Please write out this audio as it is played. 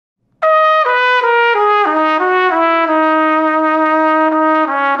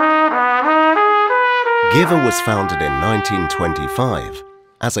GEWA was founded in 1925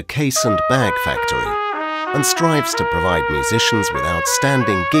 as a case and bag factory and strives to provide musicians with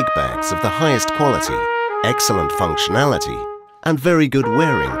outstanding gig bags of the highest quality, excellent functionality and very good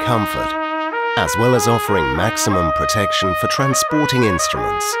wearing comfort, as well as offering maximum protection for transporting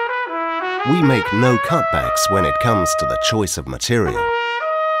instruments. We make no cutbacks when it comes to the choice of material.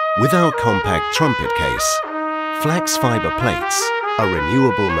 With our compact trumpet case, flax fiber plates, a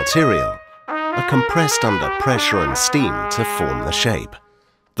renewable material, are compressed under pressure and steam to form the shape.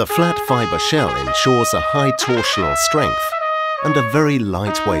 The flat fiber shell ensures a high torsional strength and a very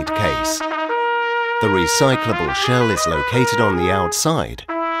lightweight case. The recyclable shell is located on the outside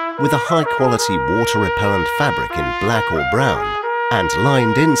with a high-quality water-repellent fabric in black or brown and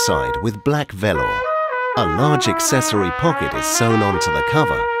lined inside with black velour. A large accessory pocket is sewn onto the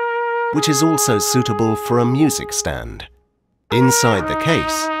cover, which is also suitable for a music stand. Inside the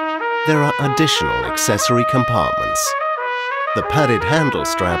case, there are additional accessory compartments. The padded handle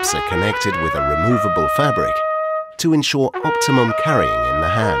straps are connected with a removable fabric to ensure optimum carrying in the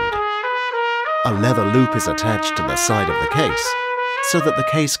hand. A leather loop is attached to the side of the case so that the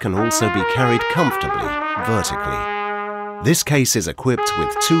case can also be carried comfortably vertically. This case is equipped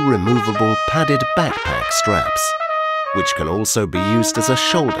with 2 removable padded backpack straps, which can also be used as a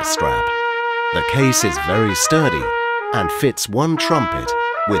shoulder strap. The case is very sturdy and fits 1 trumpet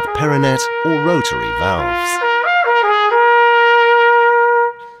with perinet or rotary valves.